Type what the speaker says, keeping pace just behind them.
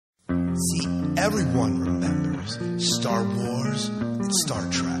See, everyone remembers Star Wars and Star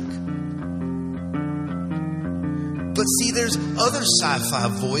Trek. But see, there's other sci-fi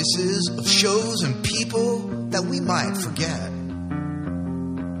voices of shows and people that we might forget.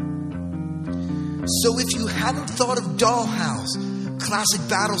 So if you haven't thought of Dollhouse, Classic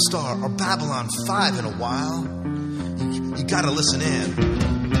Battlestar, or Babylon 5 in a while, you gotta listen in.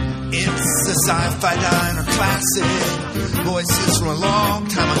 It's a sci-fi diner classic, voices from a long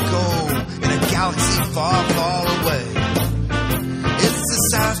time ago in a galaxy far, far away. It's a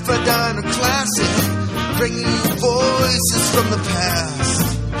sci-fi diner classic, bringing you voices from the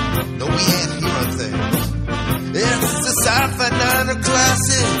past. No, we ain't hero things. It's a sci-fi diner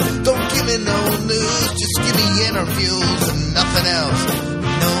classic. Don't give me no news, just give me interviews and nothing else.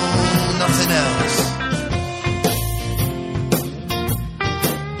 No, nothing else.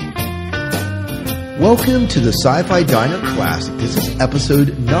 Welcome to the Sci-Fi Diner Classic. This is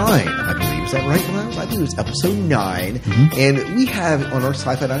episode 9, I believe. Is that right, Miles? I think it was episode 9. Mm-hmm. And we have on our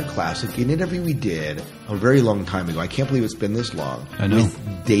Sci-Fi Diner Classic an interview we did a very long time ago. I can't believe it's been this long. I know.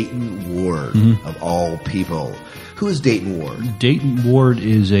 With Dayton Ward, of all people. Who is Dayton Ward? Dayton Ward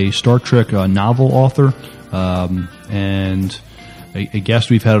is a Star Trek novel author and a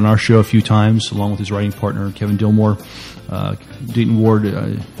guest we've had on our show a few times, along with his writing partner, Kevin Dilmore. Dayton Ward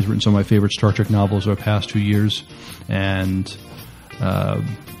has written some of my favorite Star Trek novels over the past 2 years, and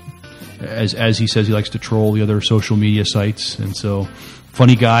as he says, he likes to troll the other social media sites, and so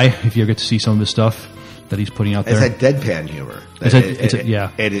funny guy. If you ever get to see some of his stuff that he's putting out there, it's that deadpan humor. Yeah,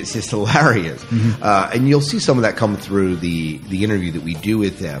 and it's just hilarious. And you'll see some of that come through the interview that we do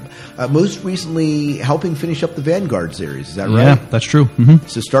with him. Most recently, helping finish up the Vanguard series. Is that right? Yeah, that's true.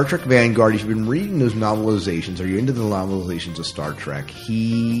 So Star Trek Vanguard, if you've been reading those novelizations, or you're into the novelizations of Star Trek,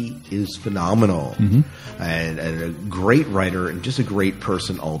 he is phenomenal. And a great writer and just a great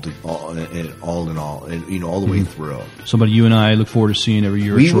person all in all, and all the way through. Somebody you and I look forward to seeing every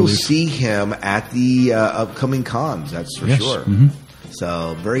year. We will see him at the upcoming cons, that's for sure.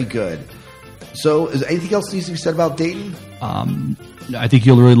 So, very good. So, is there anything else needs to be said about Dayton? I think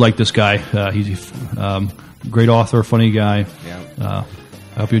you'll really like this guy. He's a great author, funny guy. Yeah.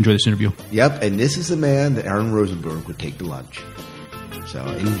 I hope you enjoy this interview. Yep, and this is the man that Aaron Rosenberg would take to lunch. So,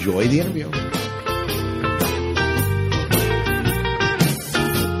 enjoy the interview.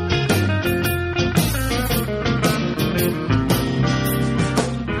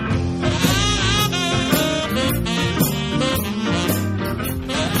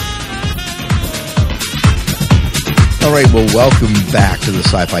 All right, well, welcome back to the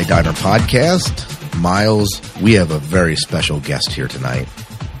Sci-Fi Diner podcast. Miles, we have a very special guest here tonight.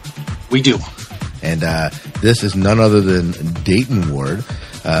 We do. And this is none other than Dayton Ward,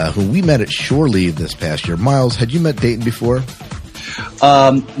 who we met at Shore Leave this past year. Miles, had you met Dayton before?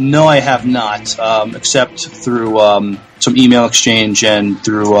 No, I have not, except through some email exchange and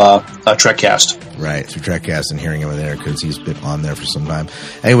through TrekCast. Right, through TrekCast and hearing him there because he's been on there for some time.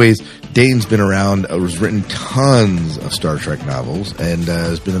 Anyways, Dayton's been around, has written tons of Star Trek novels, and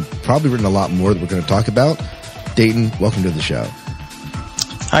has been probably written a lot more that we're going to talk about. Dayton, welcome to the show.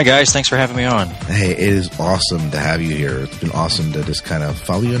 Hi, guys. Thanks for having me on. Hey, it is awesome to have you here. It's been awesome to just kind of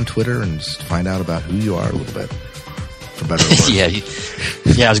follow you on Twitter and just find out about who you are a little bit. For better or worse.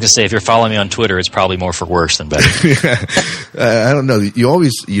 Yeah, I was going to say, if you're following me on Twitter, it's probably more for worse than better. I don't know. You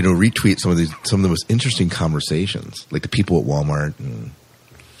always, retweet some of the most interesting conversations, like the people at Walmart.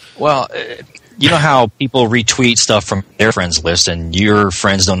 Well, you know how people retweet stuff from their friends list, and your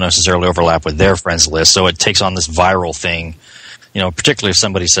friends don't necessarily overlap with their friends list, so it takes on this viral thing. Particularly if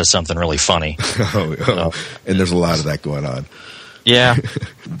somebody says something really funny. And there's a lot of that going on. Yeah.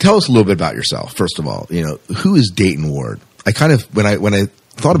 Tell us a little bit about yourself, first of all. Who is Dayton Ward? I kind of, when I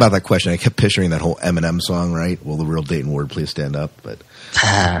thought about that question, I kept picturing that whole Eminem song, right? Will the real Dayton Ward please stand up? But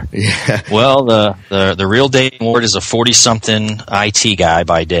yeah. Well, the real Dayton Ward is a 40-something IT guy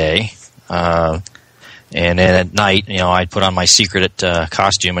by day. And then at night, I'd put on my secret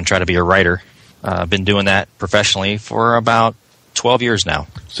costume and try to be a writer. I've been doing that professionally for about 12 years now.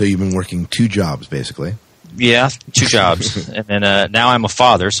 So you've been working 2 jobs, basically. Yeah, 2 jobs. And then now I'm a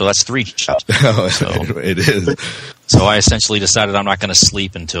father, so that's 3 jobs. It is. So I essentially decided I'm not going to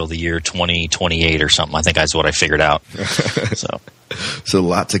sleep until the year 2028 or something. I think that's what I figured out. So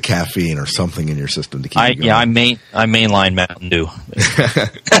lots of caffeine or something in your system to keep you going. Yeah, I mainline Mountain Dew.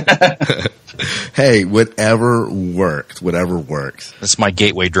 Hey, whatever works. That's my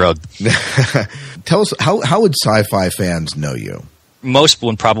gateway drug. Tell us, how would sci-fi fans know you? Most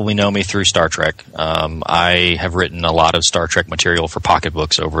would probably know me through Star Trek. I have written a lot of Star Trek material for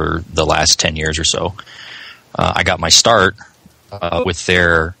pocketbooks over the last 10 years or so. I got my start with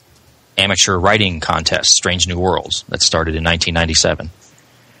their amateur writing contest, Strange New Worlds, that started in 1997.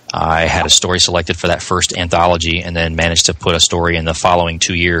 I had a story selected for that first anthology and then managed to put a story in the following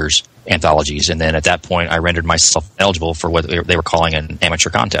 2 years' anthologies. And then at that point, I rendered myself eligible for what they were calling an amateur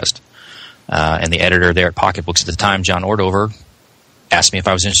contest. And the editor there at Pocket Books at the time, John Ordover, asked me if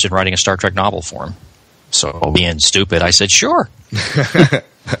I was interested in writing a Star Trek novel for him. So, being stupid, I said, sure.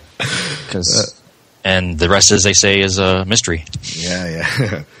 And the rest, as they say, is a mystery.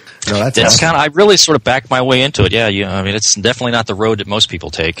 Yeah. No, that's awesome. I really sort of backed my way into it. Yeah, I mean, it's definitely not the road that most people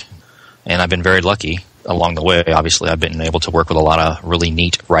take. And I've been very lucky along the way. Obviously, I've been able to work with a lot of really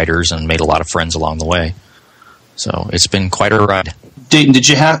neat writers and made a lot of friends along the way. So it's been quite a ride. Dayton, did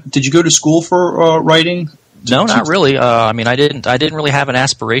you go to school for writing? No, not really. I mean, I didn't really have an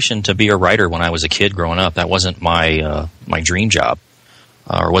aspiration to be a writer when I was a kid growing up. That wasn't my dream job,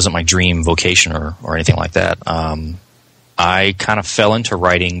 or wasn't my dream vocation, or anything like that. I kind of fell into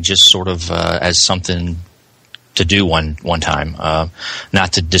writing just sort of as something to do one time,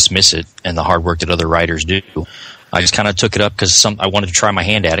 not to dismiss it and the hard work that other writers do. I just kind of took it up because I wanted to try my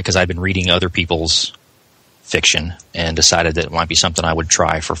hand at it because I'd been reading other people's fiction and decided that it might be something I would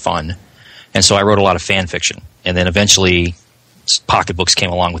try for fun. And so I wrote a lot of fan fiction. And then eventually Pocket Books came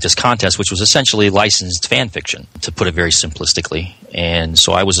along with this contest, which was essentially licensed fan fiction, to put it very simplistically. And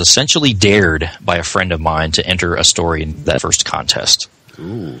so I was essentially dared by a friend of mine to enter a story in that first contest.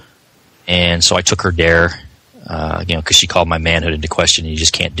 Ooh. And so I took her dare, because she called my manhood into question, and you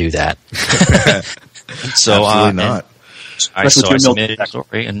just can't do that. So, absolutely not. I submitted a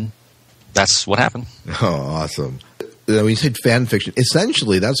story, and that's what happened. Oh, awesome. When you said fan fiction,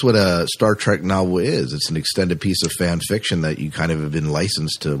 essentially that's what a Star Trek novel is. It's an extended piece of fan fiction that you kind of have been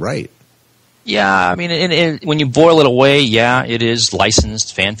licensed to write. Yeah, I mean, when you boil it away, yeah, it is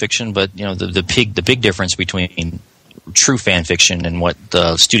licensed fan fiction. But the big difference between true fan fiction and what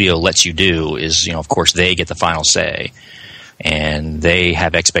the studio lets you do is, of course, they get the final say, and they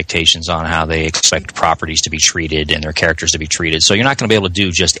have expectations on how they expect properties to be treated and their characters to be treated. So you're not going to be able to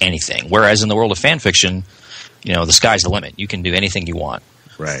do just anything. Whereas in the world of fan fiction, the sky's the limit. You can do anything you want.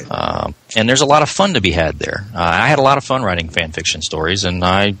 Right. And there's a lot of fun to be had there. I had a lot of fun writing fan fiction stories, and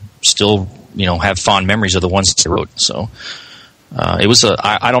I still, have fond memories of the ones I wrote. So it was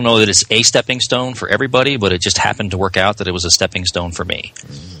I don't know that it's a stepping stone for everybody, but it just happened to work out that it was a stepping stone for me.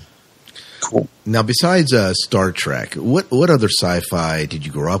 Cool. Now, besides Star Trek, what other sci-fi did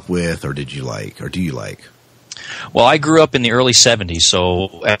you grow up with, or did you like, or do you like? Well, I grew up in the early 70s,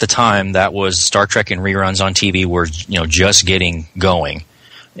 so at the time that was Star Trek and reruns on TV were, just getting going.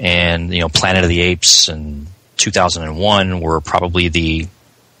 And, Planet of the Apes and 2001 were probably the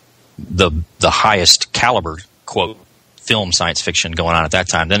highest caliber, quote, film science fiction going on at that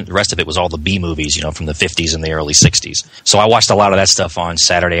time. Then the rest of it was all the B movies, from the 50s and the early 60s. So I watched a lot of that stuff on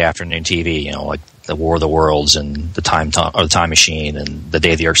Saturday afternoon TV, like the War of the Worlds and the Time Machine and The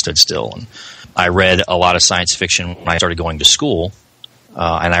Day the Earth Stood Still. And I read a lot of science fiction when I started going to school,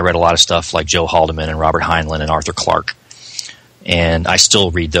 and I read a lot of stuff like Joe Haldeman and Robert Heinlein and Arthur Clarke. And I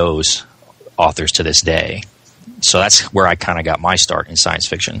still read those authors to this day. So that's where I kind of got my start in science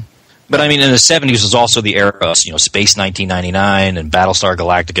fiction. But I mean, in the 70s was also the era of, Space 1999 and Battlestar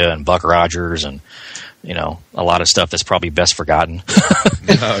Galactica and Buck Rogers and, a lot of stuff that's probably best forgotten.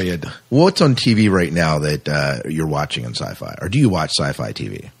 Oh, yeah. What's on TV right now that you're watching on Sci-Fi? Or do you watch Sci-Fi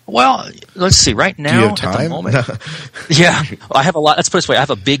TV? Well, let's see. Right now, do you have time? At the moment, yeah, I have a lot. Let's put it this way. I have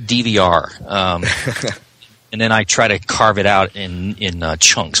a big DVR. And then I try to carve it out in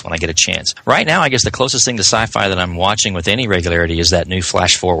chunks when I get a chance. Right now, I guess the closest thing to sci-fi that I'm watching with any regularity is that new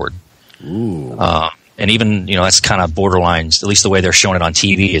Flash Forward. Ooh. And even, that's kind of borderline, at least the way they're showing it on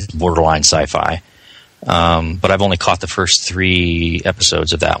TV, it's borderline sci-fi. But I've only caught the first 3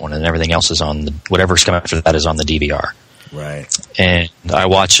 episodes of that one, and everything else is on whatever's coming after that is on the DVR. Right. And I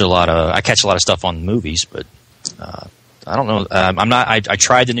catch a lot of stuff on movies, but I don't know. I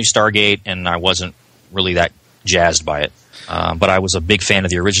tried the new Stargate, and I wasn't really that jazzed by it. But I was a big fan of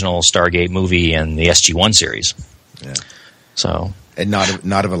the original Stargate movie and the SG-1 series. Yeah. So. And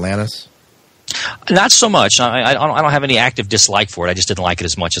not of Atlantis? Not so much. I don't have any active dislike for it. I just didn't like it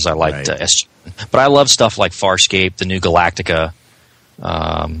as much as I liked SG. But I love stuff like Farscape, the new Galactica.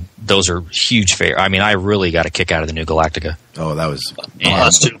 Those are huge favorites. I mean, I really got a kick out of the new Galactica. Oh, that was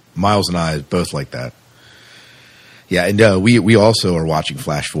us too. Miles and I both like that. Yeah, and we also are watching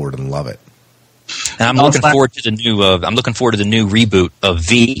Flash Forward and love it. And I'm looking forward to the new. I'm looking forward to the new reboot of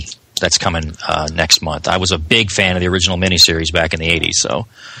V that's coming next month. I was a big fan of the original miniseries back in the '80s, so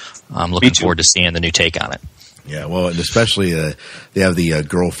I'm looking forward to seeing the new take on it. Yeah, well, and especially they have the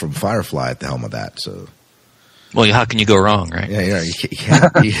girl from Firefly at the helm of that. So Well, how can you go wrong, right? Yeah, you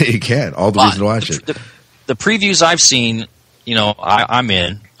can't. You can't. All the reason to watch it. The previews I've seen, I'm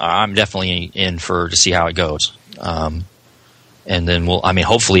in. I'm definitely in to see how it goes. And then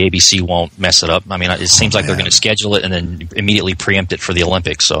hopefully ABC won't mess it up. I mean, it seems like they're going to schedule it and then immediately preempt it for the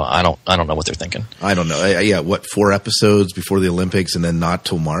Olympics. So I don't know what they're thinking. I don't know. 4 episodes before the Olympics and then not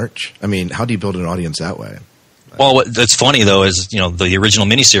till March? I mean, how do you build an audience that way? Well, what's funny though is the original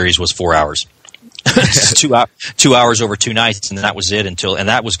miniseries was 4 hours, 2 hours over 2 nights, and that was it and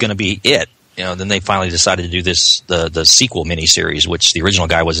that was going to be it. Then they finally decided to do the sequel miniseries, which the original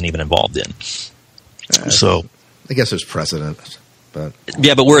guy wasn't even involved in. So I guess there's precedent, but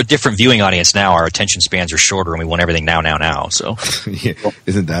yeah, but we're a different viewing audience now. Our attention spans are shorter, and we want everything now. So yeah,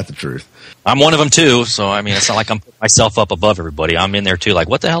 isn't that the truth? I'm one of them too. So I mean, it's not like I'm putting myself up above everybody. I'm in there too. Like,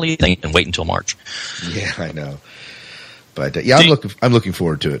 what the hell are you thinking? And wait until March. Yeah, I know. But I'm looking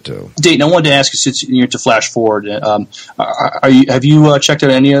forward to it too. Dayton, I wanted to ask you, since you're to flash forward, have you checked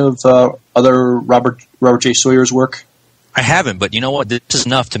out any of other Robert J. Sawyer's work? I haven't, but you know what? This is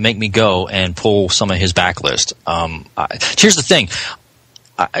enough to make me go and pull some of his backlist. Here's the thing.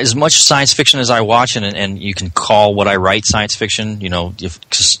 As much science fiction as I watch, and you can call what I write science fiction,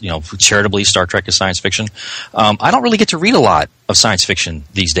 charitably Star Trek is science fiction, I don't really get to read a lot of science fiction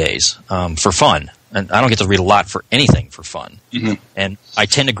these days for fun. And I don't get to read a lot for anything for fun. Mm-hmm. And I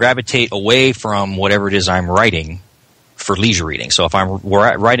tend to gravitate away from whatever it is I'm writing for leisure reading. So if I'm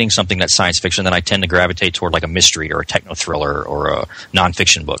writing something that's science fiction, then I tend to gravitate toward like a mystery or a techno thriller or a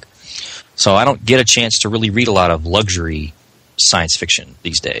nonfiction book. So I don't get a chance to really read a lot of luxury science fiction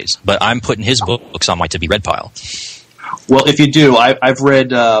these days. But I'm putting his books on my to-be-read pile. Well, if you do, I've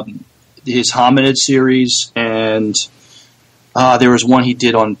read his Hominid series, and there was one he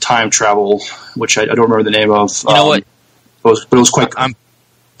did on time travel, which I don't remember the name of. You know what? But it was quite.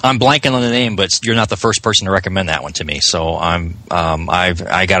 I'm blanking on the name, but you're not the first person to recommend that one to me. So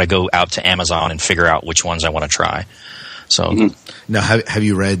I got to go out to Amazon and figure out which ones I want to try. So now, have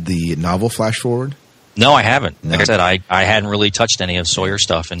you read the novel Flash Forward? No, I haven't. Like I said, I hadn't really touched any of Sawyer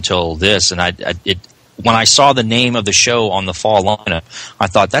stuff until this, and when I saw the name of the show on the fall lineup, I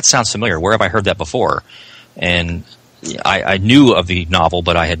thought that sounds familiar. Where have I heard that before? And I knew of the novel,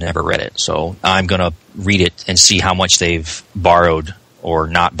 but I had never read it. So I'm going to read it and see how much they've borrowed or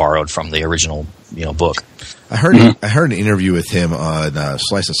not borrowed from the original, book. I heard an interview with him on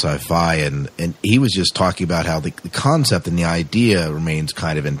Slice of Sci-Fi, and he was just talking about how the concept and the idea remains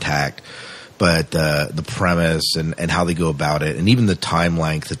kind of intact, but the premise and how they go about it, and even the time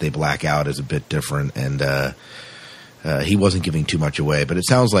length that they black out is a bit different. And he wasn't giving too much away, but it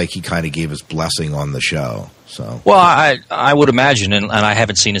sounds like he kind of gave his blessing on the show. So, well, I would imagine, and I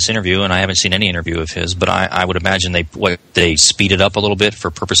haven't seen this interview, and I haven't seen any interview of his, but I would imagine they speed it up a little bit for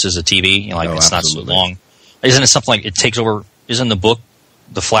purposes of TV. It's not so long. Isn't it something like it takes over? Isn't the book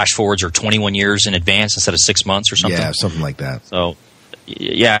the flash forwards are 21 years in advance instead of 6 months or something? Yeah, something like that. So,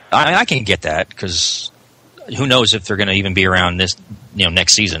 yeah, I can get that, because who knows if they're going to even be around this,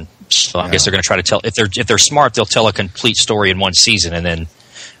 next season. So I guess they're going to try to tell. If they're smart, they'll tell a complete story in one season and then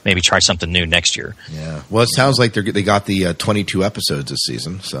maybe try something new next year. Yeah. Well, it sounds like they got the 22 episodes this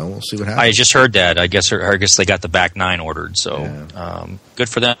season, so we'll see what happens. I just heard that. I guess they got the back 9 ordered. So good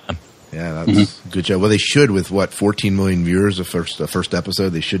for them. Yeah, that's a good job. Well, they should, with 14 million viewers the first episode.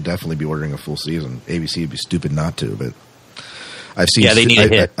 They should definitely be ordering a full season. ABC would be stupid not to, but I've seen. Yeah, they need a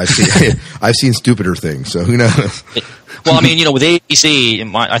hit. I've seen stupider things, so who knows? Well, I mean, with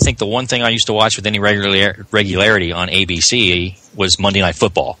ABC, I think the one thing I used to watch with any regularity on ABC was Monday Night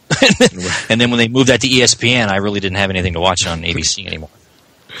Football. And then when they moved that to ESPN, I really didn't have anything to watch on ABC anymore.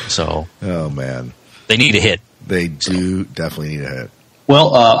 So, oh man, they need a hit. They do definitely need a hit.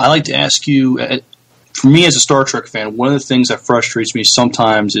 Well, I'd like to ask you, for me as a Star Trek fan, one of the things that frustrates me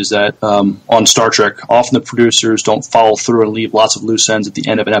sometimes is that on Star Trek, often the producers don't follow through and leave lots of loose ends at the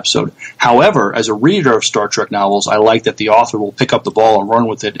end of an episode. However, as a reader of Star Trek novels, I like that the author will pick up the ball and run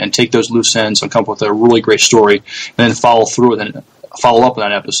with it and take those loose ends and come up with a really great story and then follow up on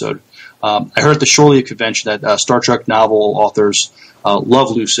that episode. I heard at the Shore Leave convention that Star Trek novel authors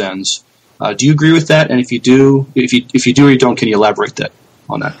love loose ends. Do you agree with that? And if you do or you don't, can you elaborate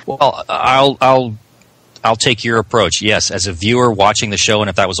on that? Well, I'll take your approach. Yes, as a viewer watching the show, and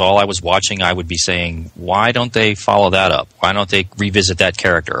if that was all I was watching, I would be saying, why don't they follow that up? Why don't they revisit that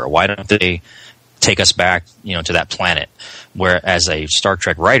character? Or why don't they take us back, to that planet? Where as a Star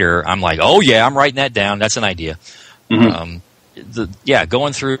Trek writer, I'm like, oh yeah, I'm writing that down. That's an idea. Mm-hmm.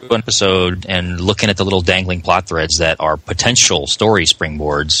 Going through an episode and looking at the little dangling plot threads that are potential story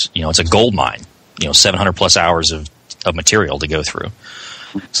springboards, it's a gold mine, 700 plus hours of material to go through.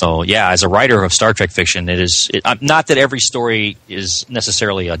 So, yeah, as a writer of Star Trek fiction, not that every story is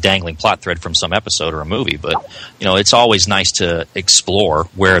necessarily a dangling plot thread from some episode or a movie, but it's always nice to explore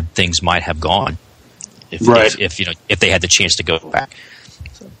where things might have gone if they had the chance to go back.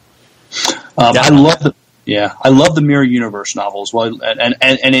 I love the Mirror Universe novels, and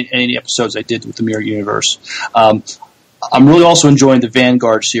any episodes I did with the Mirror Universe. I'm really also enjoying the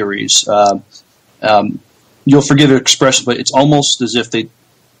Vanguard series. You'll forgive the expression, but it's almost as if they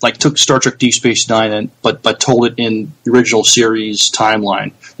took Star Trek Deep Space Nine but told it in the original series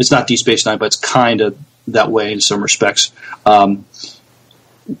timeline. It's not Deep Space Nine, but it's kind of that way in some respects.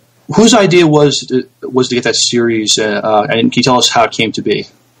 Whose idea was to get that series, and can you tell us how it came to be?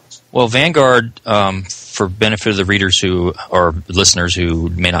 Well, Vanguard, for benefit of the readers or listeners who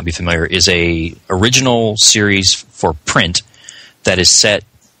may not be familiar, is a original series for print that is set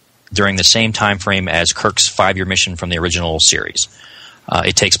during the same time frame as Kirk's 5-year mission from the original series.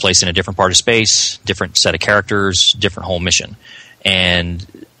 It takes place in a different part of space, different set of characters, different whole mission. And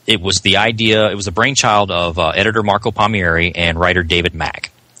it was the brainchild of editor Marco Palmieri and writer David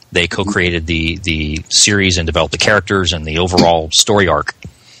Mack. They co-created the series and developed the characters and the overall story arc.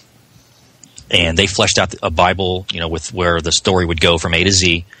 And they fleshed out a Bible, with where the story would go from A to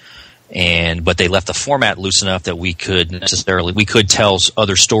Z. But they left the format loose enough that we could tell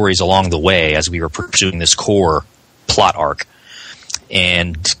other stories along the way as we were pursuing this core plot arc.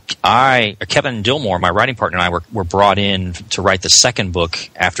 And Kevin Dilmore, my writing partner, and I were brought in to write the second book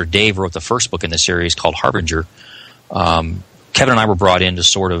after Dave wrote the first book in the series called Harbinger. Kevin and I were brought in to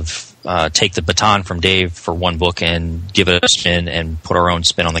sort of take the baton from Dave for one book and give it a spin and put our own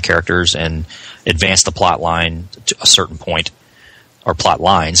spin on the characters and advance the plot line to a certain point, or plot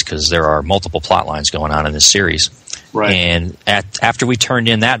lines, because there are multiple plot lines going on in this series. Right. And after we turned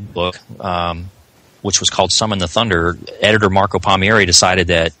in that book, which was called Summon the Thunder, editor Marco Palmieri decided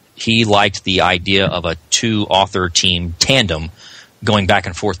that he liked the idea of a 2-author team tandem going back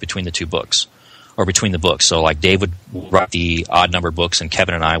and forth between the two books, or between the books. So Dave would write the odd-numbered books, and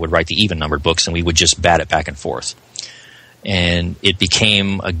Kevin and I would write the even-numbered books, and we would just bat it back and forth. And it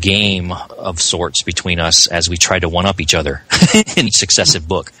became a game of sorts between us as we tried to one-up each other in each successive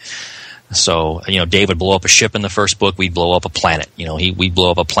book. So, Dave would blow up a ship in the first book, we'd blow up a planet. We'd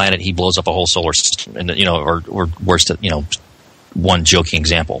blow up a planet, he blows up a whole solar system, and or worse, one joking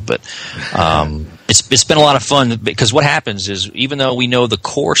example. But it's been a lot of fun, because what happens is, even though we know the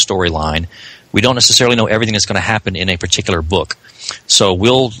core storyline, we don't necessarily know everything that's going to happen in a particular book. So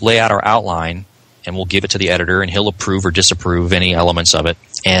we'll lay out our outline, and we'll give it to the editor, and he'll approve or disapprove any elements of it.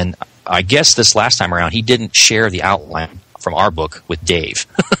 And I guess this last time around, he didn't share the outline from our book with Dave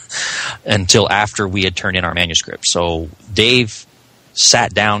until after we had turned in our manuscript. So Dave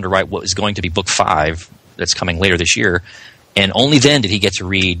sat down to write what is going to be book 5 that's coming later this year, and only then did he get to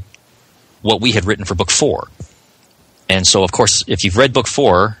read what we had written for book 4. And so, of course, if you've read book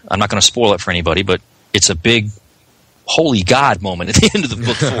 4, I'm not going to spoil it for anybody, but it's a big holy God moment at the end of the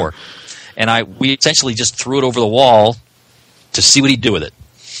book 4. And we essentially just threw it over the wall to see what he'd do with it.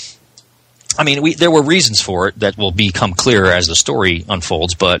 I mean, there were reasons for it that will become clearer as the story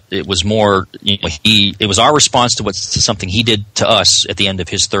unfolds, but it was more, it was our response to something he did to us at the end of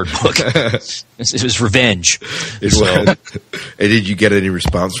his third book. It was revenge. And did you get any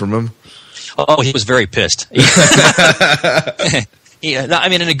response from him? Oh, he was very pissed. I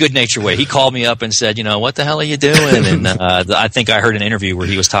mean, in a good-natured way. He called me up and said, what the hell are you doing? And I think I heard an interview where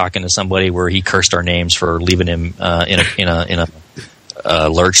he was talking to somebody where he cursed our names for leaving him in a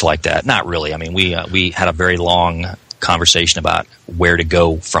lurch like that. Not really. I mean, we had a very long conversation about where to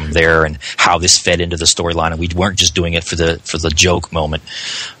go from there and how this fed into the storyline, and we weren't just doing it for the joke moment.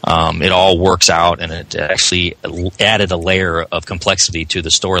 It all works out, and it actually added a layer of complexity to the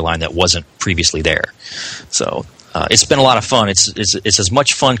storyline that wasn't previously there. So it's been a lot of fun. It's as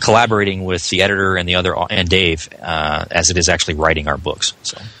much fun collaborating with the editor and Dave as it is actually writing our books.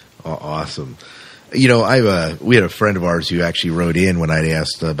 So awesome. We had a friend of ours who actually wrote in when I'd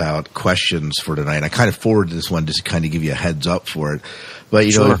asked about questions for tonight. I kind of forwarded this one just to kind of give you a heads up for it. But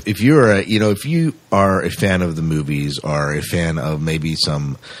Sure. if you are a fan of the movies or a fan of maybe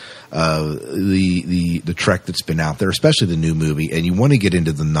some the Trek that's been out there, especially the new movie, and you want to get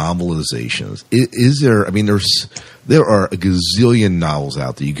into the novelizations, there are a gazillion novels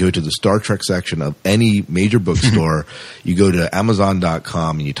out there. You go to the Star Trek section of any major bookstore, you go to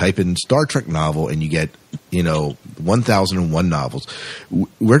Amazon.com and you type in Star Trek novel, and you get 1,001 novels.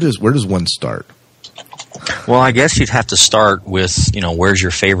 Where does one start? Well, I guess you'd have to start with, where's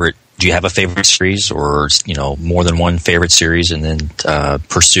your favorite? Do you have a favorite series, or more than one favorite series, and then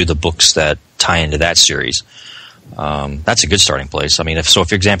pursue the books that tie into that series? That's a good starting place. I mean,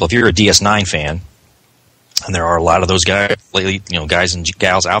 for example, if you're a DS9 fan, and there are a lot of those guys lately, guys and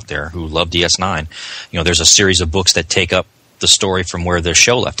gals out there who love DS9, there's a series of books that take up the story from where the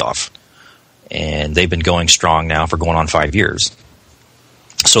show left off. And they've been going strong now for going on 5 years.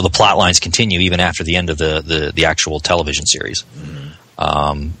 So the plot lines continue even after the end of the actual television series.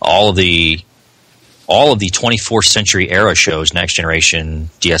 All of the 24th century era shows, Next Generation,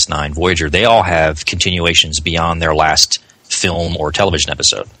 DS9, Voyager, they all have continuations beyond their last film or television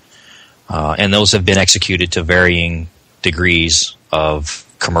episode. And those have been executed to varying degrees of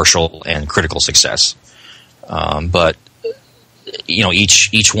commercial and critical success. But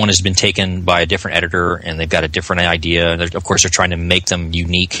each one has been taken by a different editor, and they've got a different idea. Of course, they're trying to make them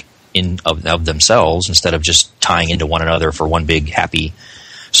unique of themselves instead of just tying into one another for one big happy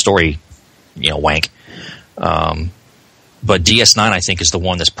story, wank. But DS9, I think, is the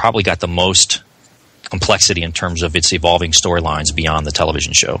one that's probably got the most complexity in terms of its evolving storylines beyond the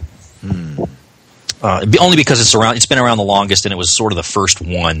television show. Only because it's been around the longest, and it was sort of the first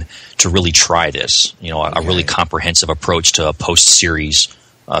one to really try this. A really comprehensive approach to a post-series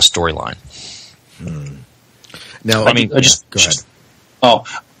storyline. Now, I mean, go ahead.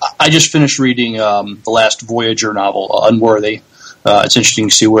 I just finished reading the last Voyager novel, Unworthy. It's interesting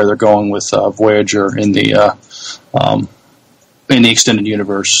to see where they're going with Voyager in the extended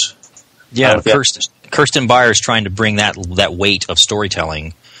universe. Yeah, Kirsten Byers trying to bring that weight of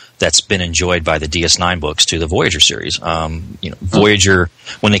storytelling that's been enjoyed by the DS9 books to the Voyager series. Voyager,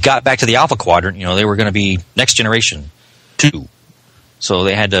 when they got back to the Alpha Quadrant, they were going to be Next Generation 2. So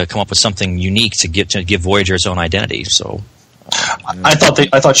they had to come up with something unique to give Voyager its own identity. So I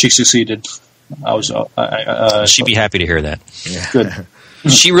thought she succeeded. She'd be happy to hear that. Yeah. Good.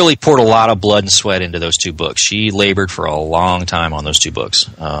 She really poured a lot of blood and sweat into those two books. She labored for a long time on those two books.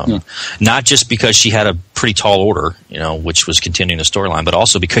 Not just because she had a pretty tall order, which was continuing the storyline, but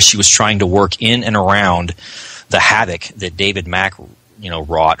also because she was trying to work in and around the havoc that David Mack,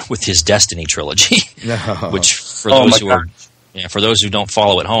 wrought with his Destiny trilogy. Which for those who don't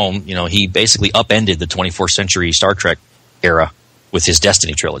follow at home, he basically upended the 24th century Star Trek era with his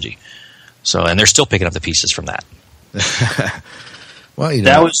Destiny trilogy. So, and they're still picking up the pieces from that. Well,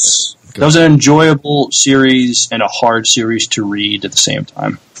 that was an enjoyable series and a hard series to read at the same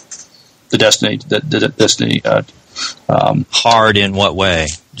time. The Destiny. Hard in what way?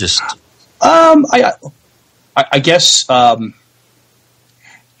 Just. I guess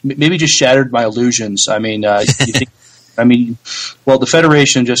maybe just shattered my illusions. I mean, you think. Well, the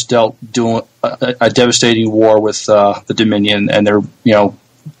Federation just dealt a devastating war with the Dominion, and they're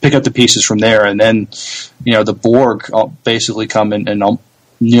pick up the pieces from there, and then the Borg basically come in and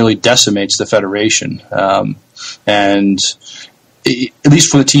nearly decimates the Federation. And at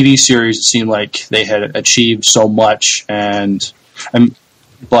least for the TV series, it seemed like they had achieved so much, but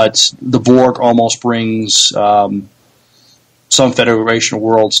the Borg almost brings some Federation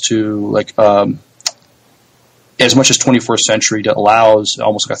worlds to as much as 21st century that allows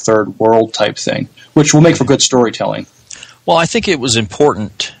almost like a third world type thing, which will make for good storytelling. Well, I think it was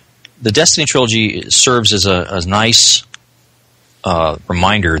important. The Destiny trilogy serves as a nice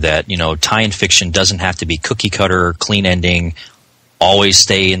reminder that tie-in fiction doesn't have to be cookie cutter, clean ending, always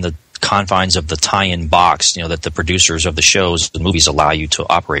stay in the confines of the tie-in box. That the producers of the shows, the movies, allow you to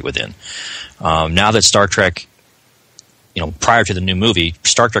operate within. Now that Star Trek, prior to the new movie,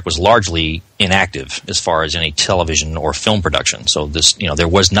 Star Trek was largely inactive as far as any television or film production. So this, there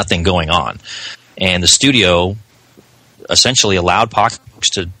was nothing going on, and the studio essentially allowed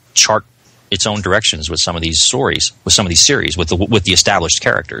Pocketbooks to chart its own directions with some of these stories, with some of these series, with the established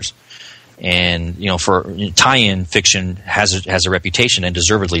characters. And for tie-in fiction has a reputation, and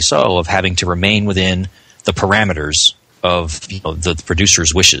deservedly so, of having to remain within the parameters of the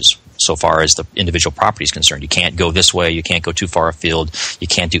producer's wishes so far as the individual property is concerned. You can't go this way, you can't go too far afield, you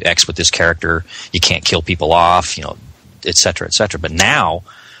can't do X with this character, you can't kill people off, et cetera, et cetera. But now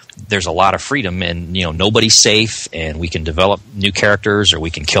there's a lot of freedom, and nobody's safe, and we can develop new characters, or we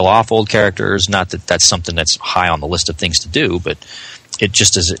can kill off old characters. Not that that's something that's high on the list of things to do, but it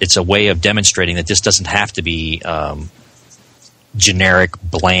just is. It's a way of demonstrating that this doesn't have to be generic,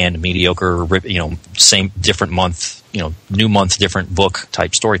 bland, mediocre. Same different month, new month, different book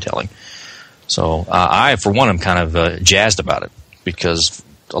type storytelling. So I, for one, am kind of jazzed about it, because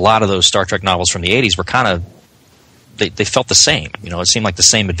a lot of those Star Trek novels from the 80s were kind of. They felt the same. It seemed like the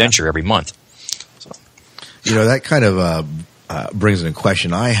same adventure every month. So. That kind of brings in a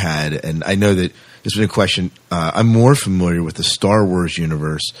question I had, and I know that This was a question. I'm more familiar with the Star Wars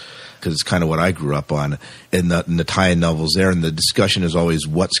universe because it's kind of what I grew up on in the tie-in novels there. And the discussion is always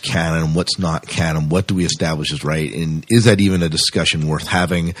what's canon, what's not canon, what do we establish as right, and is that even a discussion worth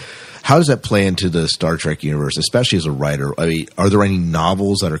having? How does that play into the Star Trek universe, especially as a writer? I mean, are there any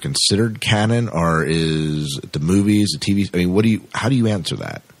novels that are considered canon, or is it the movies, the TV? I mean, how do you answer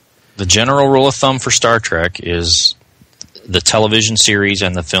that? The general rule of thumb for Star Trek is the television series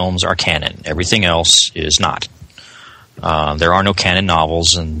and the films are canon. Everything else is not. There are no canon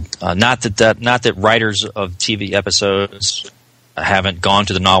novels, and not that writers of TV episodes haven't gone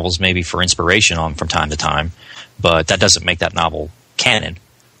to the novels maybe for inspiration from time to time, but that doesn't make that novel canon.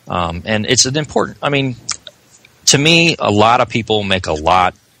 And it's an important. I mean, to me, a lot of people make a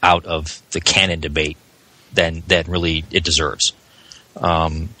lot out of the canon debate than really it deserves.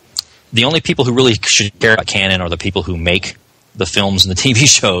 The only people who really should care about canon are the people who make the films and the TV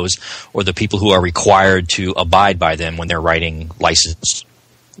shows, or the people who are required to abide by them when they're writing licensed,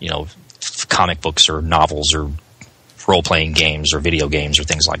 comic books or novels or role-playing games or video games or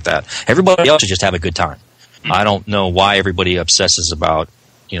things like that. Everybody else should just have a good time. I don't know why everybody obsesses about,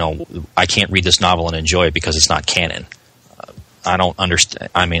 I can't read this novel and enjoy it because it's not canon. I don't understand.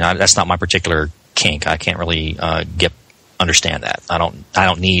 I mean, that's not my particular kink. I can't really understand that. I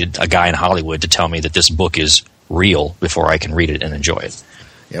don't need a guy in Hollywood to tell me that this book is real before I can read it and enjoy it.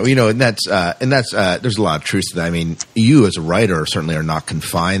 Yeah, well, and that's there's a lot of truth to that. I mean, you as a writer certainly are not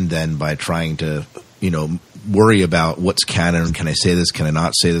confined then by trying to, worry about what's canon. Can I say this? Can I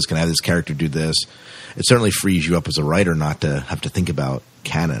not say this? Can I have this character do this? It certainly frees you up as a writer not to have to think about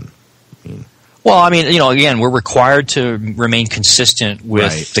canon. Again, we're required to remain consistent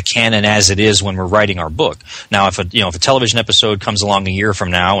with the canon as it is when we're writing our book. Now, if a television episode comes along a year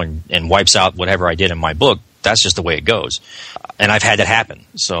from now and wipes out whatever I did in my book, that's just the way it goes. And I've had that happen.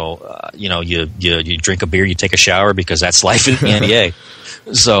 So, you drink a beer, you take a shower, because that's life in the NBA.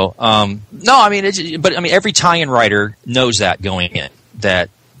 So, every tie-in writer knows that going in, that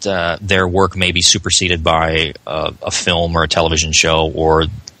their work may be superseded by a film or a television show or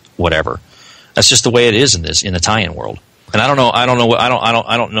whatever. That's just the way it is in the tie-in world. And I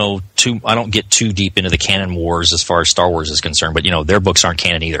don't get too deep into the canon wars as far as Star Wars is concerned, but their books aren't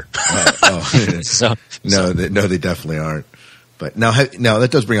canon either. They definitely aren't. But now that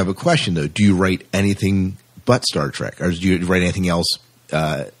does bring up a question though. Do you write anything but Star Trek, or do you write anything else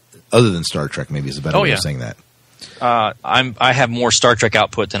other than Star Trek? Maybe is a better way of saying that. I have more Star Trek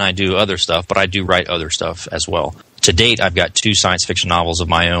output than I do other stuff, but I do write other stuff as well. To date, I've got 2 science fiction novels of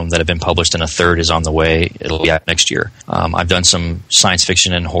my own that have been published, and a third is on the way. It'll be out next year. I've done some science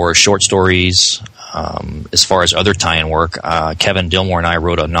fiction and horror short stories. As far as other tie-in work, Kevin Dilmore and I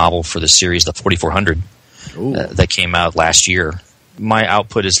wrote a novel for the series The 4400 that came out last year. My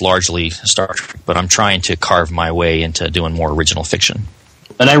output is largely Star Trek, but I'm trying to carve my way into doing more original fiction.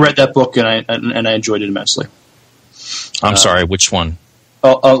 And I read that book, and I enjoyed it immensely. I'm sorry, which one?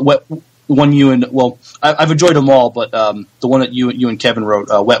 One you and I've enjoyed them all, but the one that you and Kevin wrote,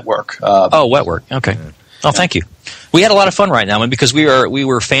 Wet Work. Wet Work. Okay. Oh, thank you. We had a lot of fun right now, and because we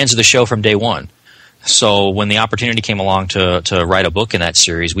were fans of the show from day one. So when the opportunity came along to write a book in that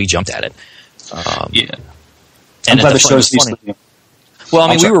series, we jumped at it. And the show's funny.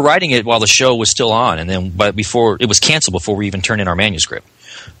 Well, we were writing it while the show was still on, but before it was canceled before we even turned in our manuscript.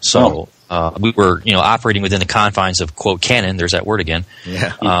 So we were, operating within the confines of quote canon. There's that word again.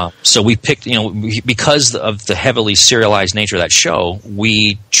 Yeah. So we picked, because of the heavily serialized nature of that show,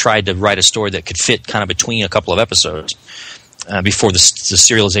 we tried to write a story that could fit kind of between a couple of episodes before the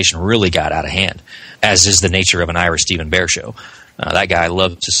serialization really got out of hand, as is the nature of an Ira Steven Bear show. That guy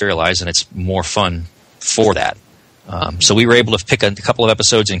loved to serialize, and it's more fun for that. So we were able to pick a couple of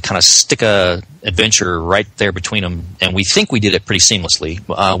episodes and kind of stick a adventure right there between them, and we think we did it pretty seamlessly.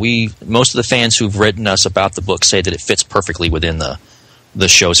 Most of the fans who've written us about the book say that it fits perfectly within the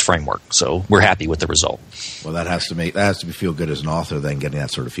show's framework. So we're happy with the result. Well, that has to feel good as an author, then getting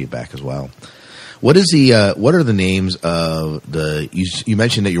that sort of feedback as well. What are the names of you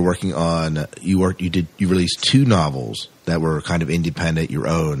mentioned that you're working on you released 2 novels that were kind of independent, your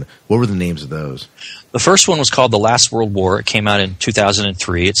own. What were the names of those? The first one was called The Last World War. It came out in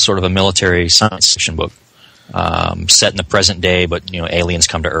 2003. It's sort of a military science fiction book set in the present day, but aliens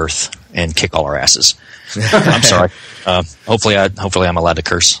come to Earth and kick all our asses. I'm sorry. Hopefully I'm allowed to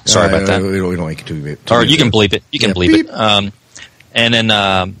curse. Sorry about that. We don't like to or you can bleep it. You can bleep it. And then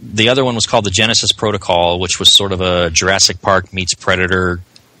the other one was called The Genesis Protocol, which was sort of a Jurassic Park meets Predator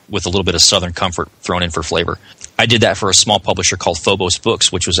with a little bit of Southern comfort thrown in for flavor. I did that for a small publisher called Phobos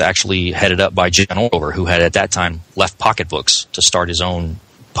Books, which was actually headed up by John Oliver, who had at that time left Pocket Books to start his own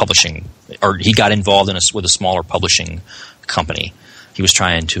publishing, or he got involved with a smaller publishing company. He was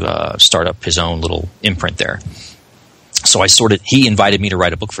trying to start up his own little imprint there. So he invited me to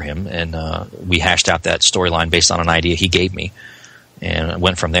write a book for him, and we hashed out that storyline based on an idea he gave me, and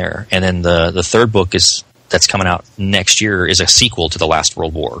went from there. And then the third book that's coming out next year is a sequel to The Last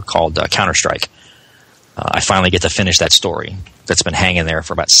World War called Counterstrike. I finally get to finish that story that's been hanging there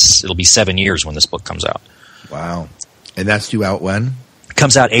for it'll be 7 years when this book comes out. Wow. And that's due out when? It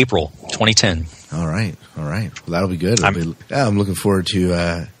comes out April 2010. All right. Well, that'll be good. I'm looking forward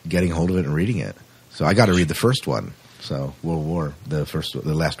to getting hold of it and reading it. So I got to read the first one. So World War, the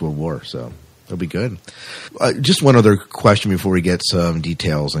Last World War. So it'll be good. Just one other question before we get some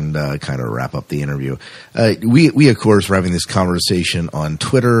details and kind of wrap up the interview. We of course were having this conversation on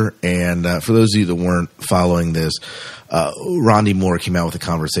Twitter, and for those of you that weren't following this, Rodney Moore came out with a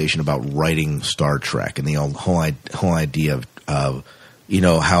conversation about writing Star Trek and the whole idea of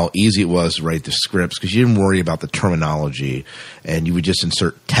how easy it was to write the scripts because you didn't worry about the terminology and you would just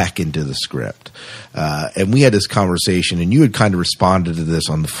insert tech into the script. And we had this conversation, and you had kind of responded to this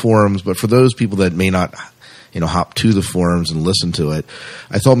on the forums, but for those people that may not, hop to the forums and listen to it,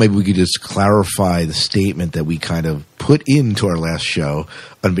 I thought maybe we could just clarify the statement that we kind of put into our last show,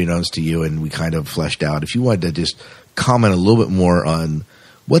 unbeknownst to you, and we kind of fleshed out. If you wanted to just comment a little bit more on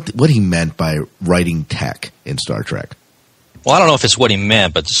what he meant by writing tech in Star Trek. Well, I don't know if it's what he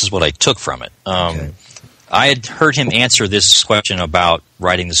meant, but this is what I took from it. Okay. I had heard him answer this question about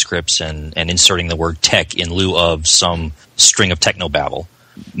writing the scripts and inserting the word tech in lieu of some string of technobabble.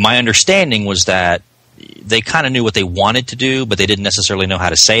 My understanding was that they kind of knew what they wanted to do, but they didn't necessarily know how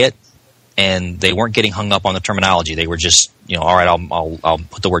to say it, and they weren't getting hung up on the terminology. They were just, all right, I'll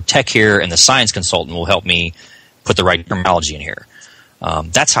put the word tech here, and the science consultant will help me put the right terminology in here.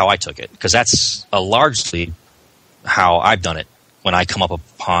 That's how I took it, because that's largely how I've done it when I come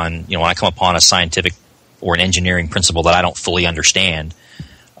upon a scientific or an engineering principle that I don't fully understand.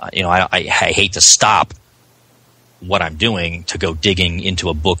 I hate to stop what I'm doing to go digging into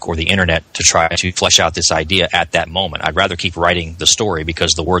a book or the internet to try to flesh out this idea at that moment. I'd rather keep writing the story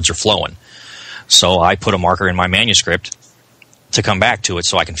because the words are flowing. So I put a marker in my manuscript to come back to it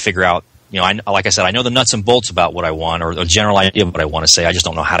so I can figure out, like I said, I know the nuts and bolts about what I want, or the general idea of what I want to say. I just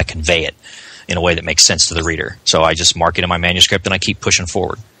don't know how to convey it in a way that makes sense to the reader. So I just mark it in my manuscript and I keep pushing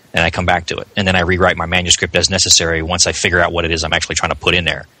forward, and I come back to it. And then I rewrite my manuscript as necessary once I figure out what it is I'm actually trying to put in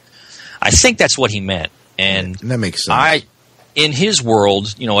there. I think that's what he meant. And that makes sense. In his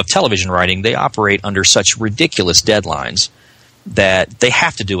world, of television writing, they operate under such ridiculous deadlines that they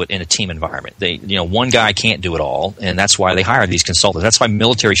have to do it in a team environment. One guy can't do it all, and that's why they hire these consultants. That's why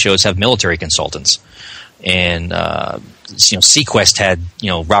military shows have military consultants. And Sequest had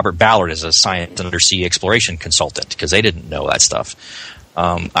Robert Ballard as a science and undersea exploration consultant because they didn't know that stuff.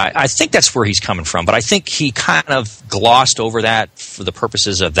 I think that's where he's coming from, but I think he kind of glossed over that for the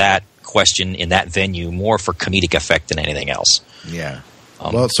purposes of that question in that venue, more for comedic effect than anything else. Yeah.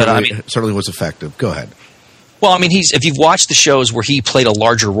 Well, it certainly was effective. Go ahead. Well, if you've watched the shows where he played a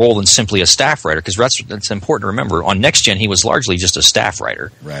larger role than simply a staff writer, because that's important to remember. On Next Gen, he was largely just a staff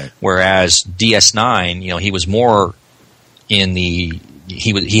writer. Right. Whereas DS9, he was more in he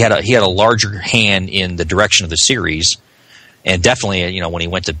had a larger hand in the direction of the series. And definitely, when he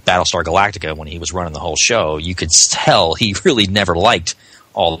went to Battlestar Galactica, when he was running the whole show, you could tell he really never liked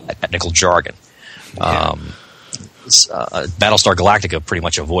all that technical jargon. Yeah. Battlestar Galactica pretty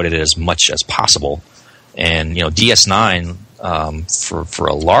much avoided it as much as possible. And, DS9, for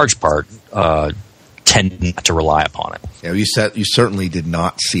a large part, tended not to rely upon it. Yeah, you certainly did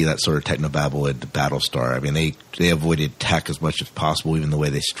not see that sort of technobabble at Battlestar. They avoided tech as much as possible, even the way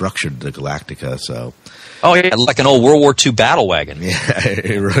they structured the Galactica. So, oh yeah, like an old World War II battle wagon.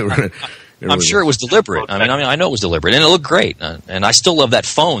 Yeah, I'm sure it was deliberate. I know it was deliberate, and it looked great. And I still love that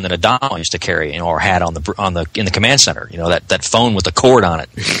phone that Adama used to carry, or had in the command center. That phone with the cord on it.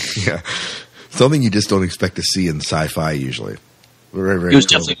 Yeah, something you just don't expect to see in sci-fi usually. Very, very it was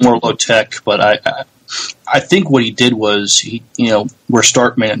definitely more low tech, but I think what he did was we're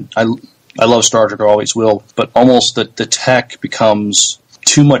I love Star Trek, I always will, but almost the tech becomes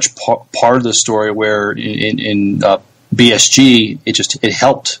too much part of the story. Where in BSG, it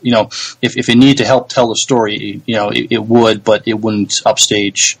helped. If it needed to help tell the story, it would, but it wouldn't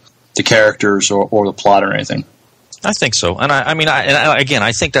upstage the characters or the plot or anything. I think so, and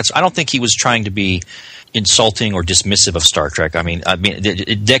I think I don't think he was trying to be insulting or dismissive of Star Trek.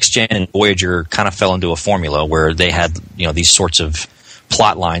 Next Gen and Voyager kind of fell into a formula where they had these sorts of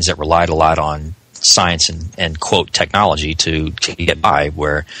plot lines that relied a lot on science and quote technology to get by.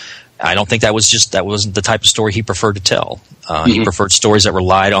 Where I don't think that wasn't the type of story he preferred to tell. He preferred stories that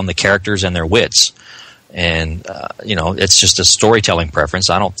relied on the characters and their wits. And, it's just a storytelling preference.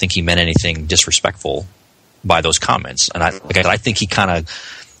 I don't think he meant anything disrespectful by those comments. And I think he kind of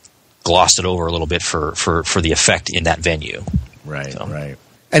glossed it over a little bit for the effect in that venue. Right, right.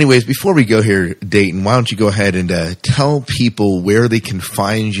 Anyways, before we go here, Dayton, why don't you go ahead and tell people where they can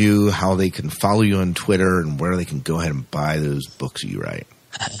find you, how they can follow you on Twitter, and where they can go ahead and buy those books you write.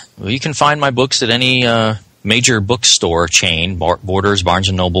 Well, you can find my books at any major bookstore chain, Borders,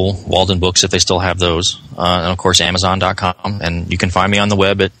 Barnes & Noble, Walden Books, if they still have those, and, of course, Amazon.com. And you can find me on the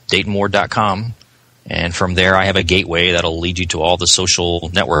web at DaytonWard.com. And from there, I have a gateway that'll lead you to all the social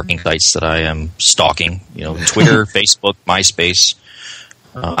networking sites that I am stalking. Twitter, Facebook, MySpace.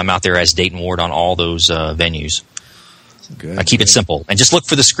 I'm out there as Dayton Ward on all those venues. Good, I keep it simple, and just look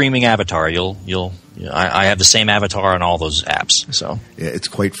for the screaming avatar. I have the same avatar on all those apps. So yeah, it's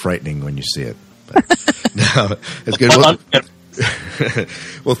quite frightening when you see it. But, no, it's good.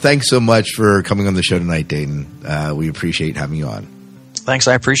 Well, thanks so much for coming on the show tonight, Dayton. We appreciate having you on. Thanks,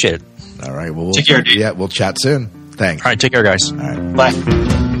 I appreciate it. All right. Well, take care, dude. Yeah, we'll chat soon. Thanks. All right, take care, guys. All right.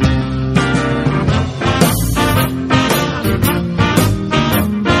 Bye.